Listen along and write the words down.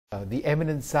The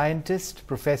eminent scientist,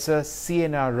 Professor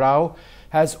CNR Rao,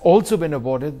 has also been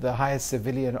awarded the highest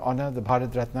civilian honour, the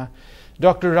Bharat Ratna.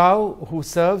 Dr. Rao, who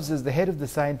serves as the head of the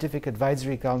Scientific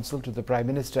Advisory Council to the Prime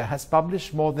Minister, has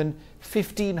published more than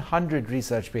 1,500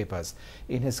 research papers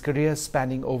in his career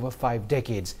spanning over 5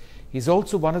 decades. He's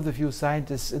also one of the few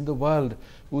scientists in the world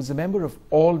who is a member of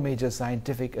all major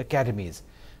scientific academies.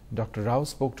 Dr. Rao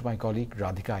spoke to my colleague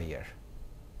Radhika Iyer.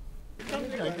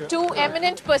 Two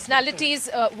eminent personalities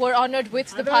were honoured with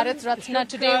the Bharat Ratna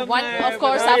today. One, of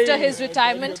course, after his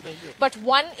retirement, but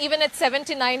one, even at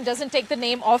 79, doesn't take the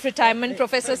name of retirement.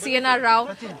 Professor CNR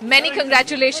Rao, many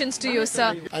congratulations to you,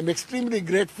 sir. I'm extremely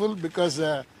grateful because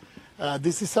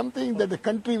this is something that the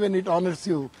country, when it honours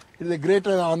you, it is a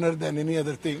greater honour than any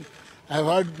other thing. I've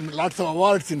heard lots of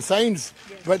awards in science,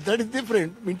 but that is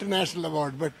different, international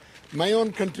award. But my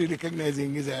own country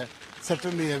recognizing is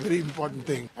certainly a very important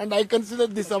thing. And I consider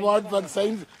this award for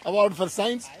science, award for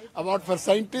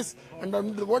scientists, and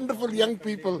on the wonderful young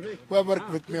people who have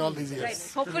worked with me all these years.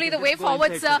 Right. Hopefully the way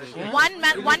forward, sir.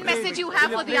 One message you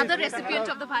have for the other recipient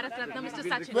of the Bharat Ratna, Mr.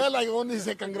 Sachin. Well, I only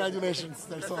say congratulations.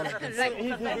 That's all I can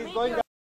say. Right.